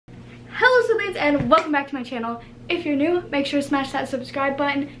bridesmaids, and welcome back to my channel. If you're new, make sure to smash that subscribe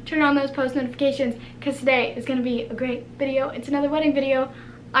button, turn on those post notifications, because today is going to be a great video. It's another wedding video.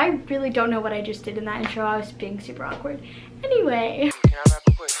 I really don't know what I just did in that intro. I was being super awkward. Anyway.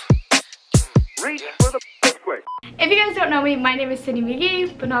 If you guys don't know me, my name is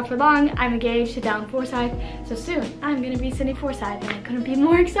sydmcgee, but not for long. I'm engaged to Dallin Forsyth, so soon I'm gonna be Sydney Forsyth, and I couldn't be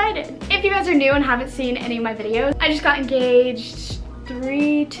more excited. If you guys are new and haven't seen any of my videos, I just got engaged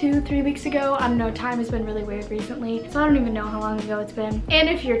 3 weeks ago. I don't know, time has been really weird recently, so I don't even know how long ago it's been. And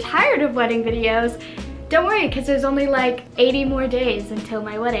if you're tired of wedding videos, don't worry, because there's only like 80 more days until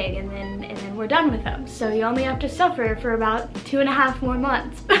my wedding, and then we're done with them. So you only have to suffer for about 2.5 more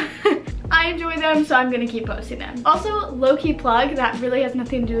months. I enjoy them, so I'm gonna keep posting them. Also, low-key plug that really has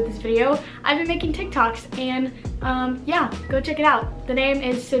nothing to do with this video. I've been making TikToks, and yeah, go check it out. The name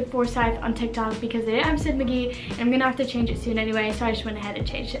is Syd Forsyth on TikTok because they didn't have sydmcgee, and I'm gonna have to change it soon anyway, so I just went ahead and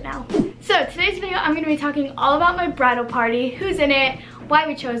changed it now. So today's video, I'm gonna be talking all about my bridal party, who's in it, why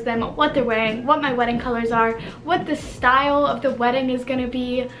we chose them, what they're wearing, what my wedding colors are, what the style of the wedding is gonna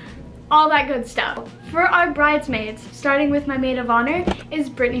be, all that good stuff. For our bridesmaids, starting with my maid of honor, is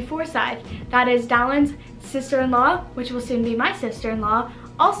Brittany Forsyth. That is Dallin's sister-in-law, which will soon be my sister-in-law.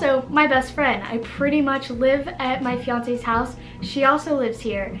 Also, my best friend. I pretty much live at my fiance's house. She also lives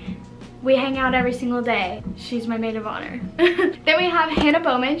here. We hang out every single day. She's my maid of honor. Then we have Hannah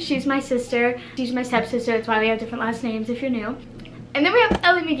Bowman. She's my sister. She's my stepsister. That's why we have different last names if you're new. And then we have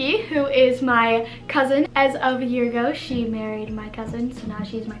Ellie McGee, who is my cousin. As of a year ago, she married my cousin, so now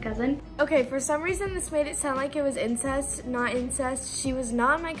she's my cousin. Okay, for some reason this made it sound like it was incest, not incest. She was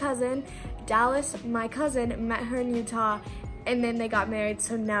not my cousin. Dallas, my cousin, met her in Utah, and then they got married,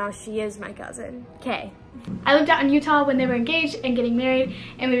 so now she is my cousin. Okay. I lived out in Utah when they were engaged and getting married,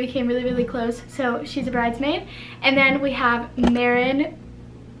 and we became really, really close, so she's a bridesmaid. And then we have Marin.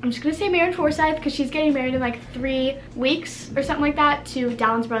 I'm just gonna say Marin Forsyth because she's getting married in like 3 weeks or something like that to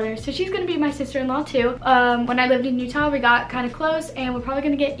Dallin's brother. So she's gonna be my sister-in-law too. When I lived in Utah, we got kind of close, and we're probably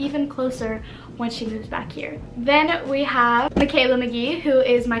gonna get even closer when she moves back here. Then we have Michaela McGee, who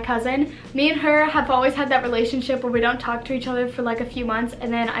is my cousin. Me and her have always had that relationship where we don't talk to each other for like a few months,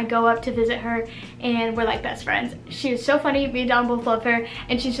 and then I go up to visit her and we're like best friends. She is so funny. Me and Dallin both love her,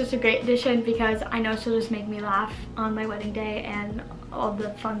 and she's just a great addition because I know she'll just make me laugh on my wedding day and all the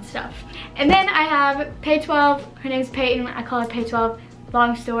fun stuff. And then I have Pay 12. Her name's Peyton. I call her Pay 12.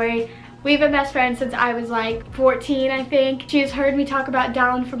 Long story. We've been best friends since I was like 14, I think. She has heard me talk about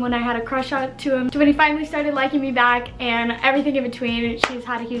Dallin from when I had a crush on to him to when he finally started liking me back, and everything in between. She's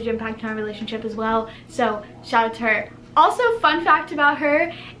had a huge impact on our relationship as well, so shout out to her. Also, fun fact about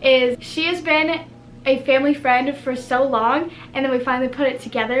her is she has been a family friend for so long, and then we finally put it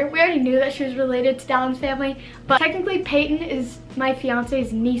together. We already knew that she was related to Dallin's family, but technically Peyton is my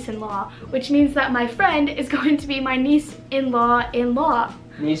fiance's niece-in-law, which means that my friend is going to be my niece-in-law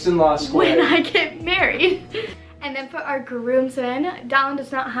Niece-in-law squared. when I get married. And then for our groomsmen, Dallin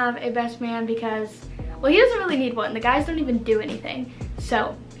does not have a best man because, well, he doesn't really need one. The guys don't even do anything,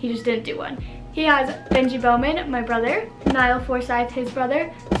 so he just didn't do one. He has Benji Bowman, my brother, Niall Forsyth, his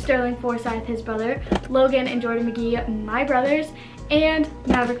brother, Sterling Forsyth, his brother, Logan and Jordan McGee, my brothers, and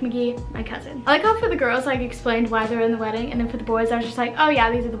Maverick McGee, my cousin. I like how for the girls I explained why they're in the wedding, and then for the boys I was just like, oh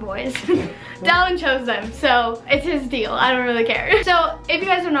yeah, these are the boys. Dallin chose them, so it's his deal. I don't really care. So if you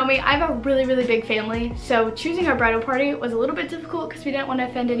guys don't know me, I have a really, really big family, so choosing our bridal party was a little bit difficult because we didn't want to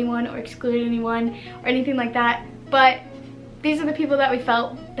offend anyone or exclude anyone or anything like that, but these are the people that we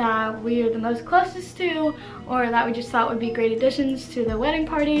felt that we are the most closest to, or that we just thought would be great additions to the wedding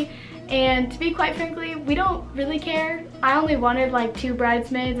party. And to be quite frankly, we don't really care. I only wanted like 2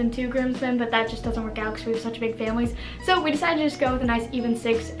 bridesmaids and 2 groomsmen, but that just doesn't work out because we have such big families. So we decided to just go with a nice even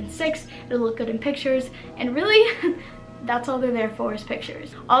 6 and 6. It'll look good in pictures, and really, that's all they're there for is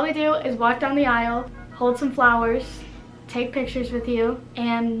pictures. All they do is walk down the aisle, hold some flowers, take pictures with you,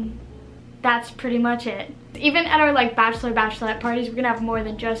 and that's pretty much it. Even at our like bachelorette parties, we're gonna have more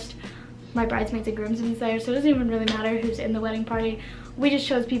than just my bridesmaids and groomsmen there, so it doesn't even really matter who's in the wedding party. We just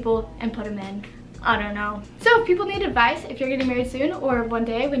chose people and put them in. I don't know. So if people need advice, if you're getting married soon or one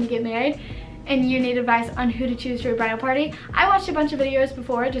day when you get married and you need advice on who to choose for your bridal party, I watched a bunch of videos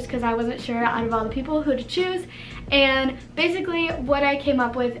before just because I wasn't sure out of all the people who to choose, and basically what I came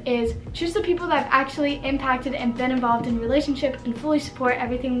up with is choose the people that have actually impacted and been involved in a relationship and fully support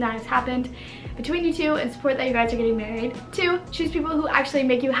everything that has happened between you two and support that you guys are getting married. 2, choose people who actually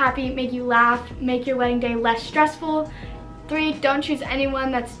make you happy, make you laugh, make your wedding day less stressful. 3, don't choose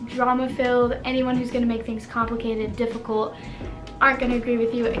anyone that's drama-filled, anyone who's gonna make things complicated, difficult. aren't gonna agree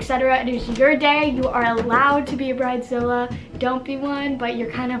with you, etc. It is your day. You are allowed to be a bridezilla. Don't be one, but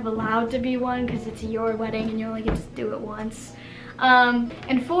you're kind of allowed to be one because it's your wedding and you only get to do it once.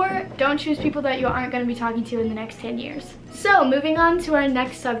 And 4, don't choose people that you aren't going to be talking to in the next 10 years. So moving on to our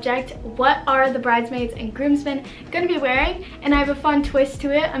next subject, what are the bridesmaids and groomsmen going to be wearing? And I have a fun twist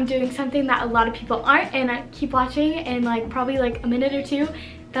to it. I'm doing something that a lot of people aren't, and I keep watching, and like probably like a minute or two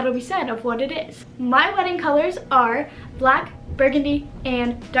that'll be said of what it is. My wedding colors are black, burgundy,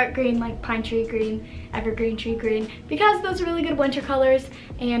 and dark green, like pine tree green, evergreen tree green, because those are really good winter colors,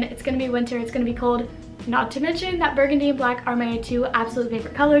 and it's going to be winter, it's going to be cold. Not to mention that burgundy and black are my 2 absolute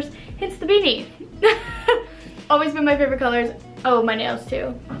favorite colors. Hence the beanie. Always been my favorite colors. Oh, my nails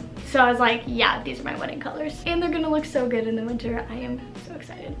too. So I was like, yeah, these are my wedding colors. And they're gonna look so good in the winter. I am so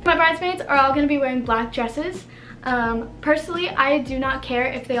excited. My bridesmaids are all gonna be wearing black dresses. Personally, I do not care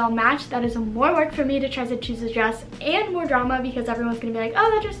if they all match. That is more work for me to try to choose a dress and more drama because everyone's gonna be like, oh,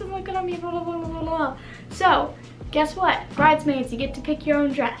 that dress doesn't look good on me, blah, blah, blah, blah, blah. So guess what? Bridesmaids, you get to pick your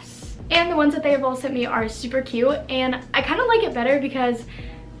own dress. And the ones that they have all sent me are super cute, and I kind of like it better because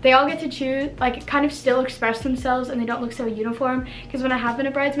they all get to choose, like kind of still express themselves, and they don't look so uniform. Because when I have been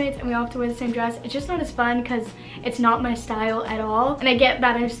a bridesmaids and we all have to wear the same dress, it's just not as fun because it's not my style at all. And I get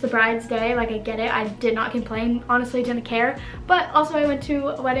that it's the bride's day, like I get it. I did not complain, honestly didn't care. But also I went to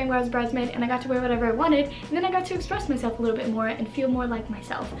a wedding where I was a bridesmaid and I got to wear whatever I wanted, and then I got to express myself a little bit more and feel more like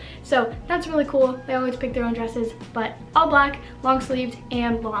myself. So that's really cool. They always pick their own dresses, but all black, long sleeved,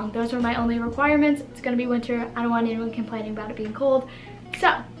 and long. Those are my only requirements. It's gonna be winter. I don't want anyone complaining about it being cold.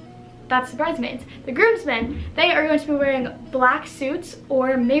 So that's the bridesmaids. The groomsmen, they are going to be wearing black suits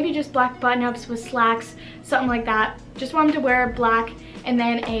or maybe just black button-ups with slacks, something like that. Just want them to wear black and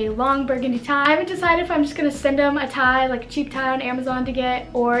then a long burgundy tie. I haven't decided if I'm just gonna send them a tie, like a cheap tie on Amazon to get,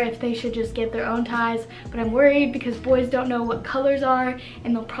 or if they should just get their own ties. But I'm worried because boys don't know what colors are,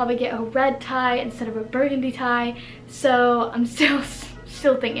 and they'll probably get a red tie instead of a burgundy tie. So I'm still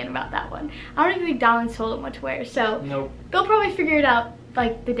thinking about that one. I don't even think Dallin told them what to wear, so nope. They'll probably figure it out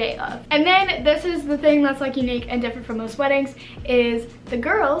like the day of. And then this is the thing that's like unique and different from most weddings, is the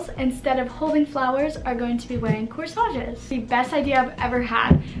girls, instead of holding flowers, are going to be wearing corsages. The best idea I've ever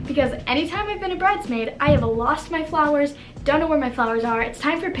had, because anytime I've been a bridesmaid, I have lost my flowers, don't know where my flowers are. It's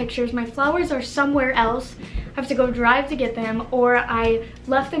time for pictures. My flowers are somewhere else. I have to go drive to get them, or I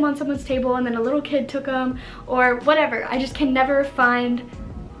left them on someone's table and then a little kid took them, or whatever. I just can never find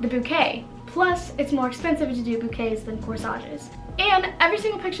the bouquet. Plus, it's more expensive to do bouquets than corsages. And every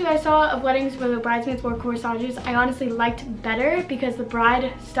single picture that I saw of weddings where the bridesmaids wore corsages, I honestly liked better because the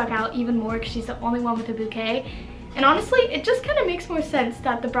bride stuck out even more because she's the only one with a bouquet. And honestly, it just kind of makes more sense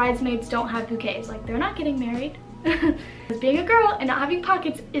that the bridesmaids don't have bouquets. Like, they're not getting married. Because being a girl and not having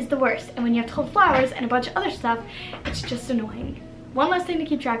pockets is the worst. And when you have to hold flowers and a bunch of other stuff, it's just annoying. One less thing to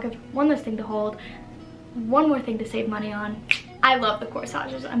keep track of, one less thing to hold, one more thing to save money on. I love the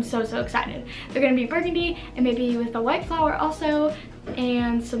corsages. I'm so excited. They're gonna be burgundy and maybe with a white flower also,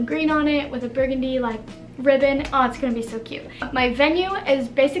 and some green on it with a burgundy like ribbon. Oh, it's gonna be so cute. My venue is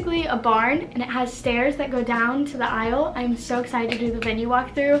basically a barn and it has stairs that go down to the aisle. I'm so excited to do the venue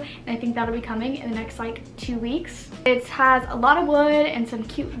walkthrough, and I think that'll be coming in the next like 2 weeks. It has a lot of wood and some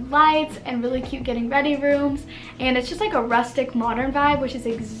cute lights and really cute getting ready rooms, and it's just like a rustic modern vibe, which is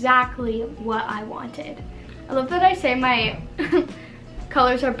exactly what I wanted. I love that I say my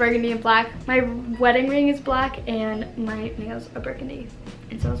colors are burgundy and black. My wedding ring is black and my nails are burgundy.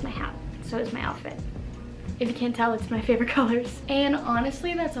 And so is my hat. So is my outfit. If you can't tell, it's my favorite colors. And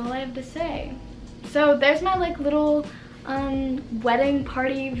honestly, that's all I have to say. So there's my like little wedding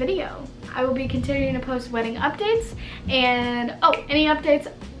party video. I will be continuing to post wedding updates. And oh, any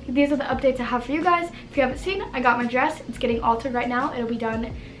updates? These are the updates I have for you guys. If you haven't seen, I got my dress. It's getting altered right now. It'll be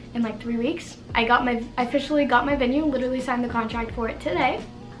done in like 3 weeks. I officially got my venue, literally signed the contract for it today.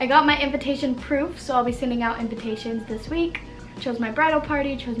 I got my invitation proof, so I'll be sending out invitations this week. Chose my bridal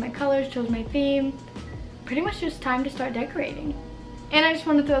party, chose my colors, chose my theme. Pretty much just time to start decorating. And I just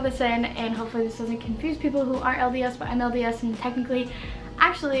want to throw this in, and hopefully this doesn't confuse people who aren't LDS, but I'm LDS and technically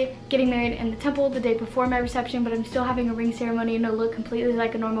actually getting married in the temple the day before my reception, but I'm still having a ring ceremony and it'll look completely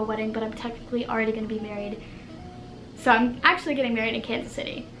like a normal wedding, but I'm technically already going to be married. So I'm actually getting married in Kansas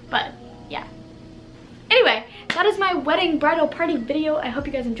City. But yeah. Anyway, that is my wedding bridal party video. I hope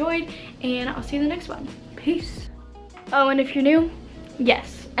you guys enjoyed, and I'll see you in the next one. Peace. Oh, and if you're new,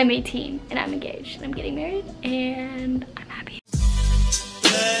 yes, I'm 18 and I'm engaged and I'm getting married and I'm happy.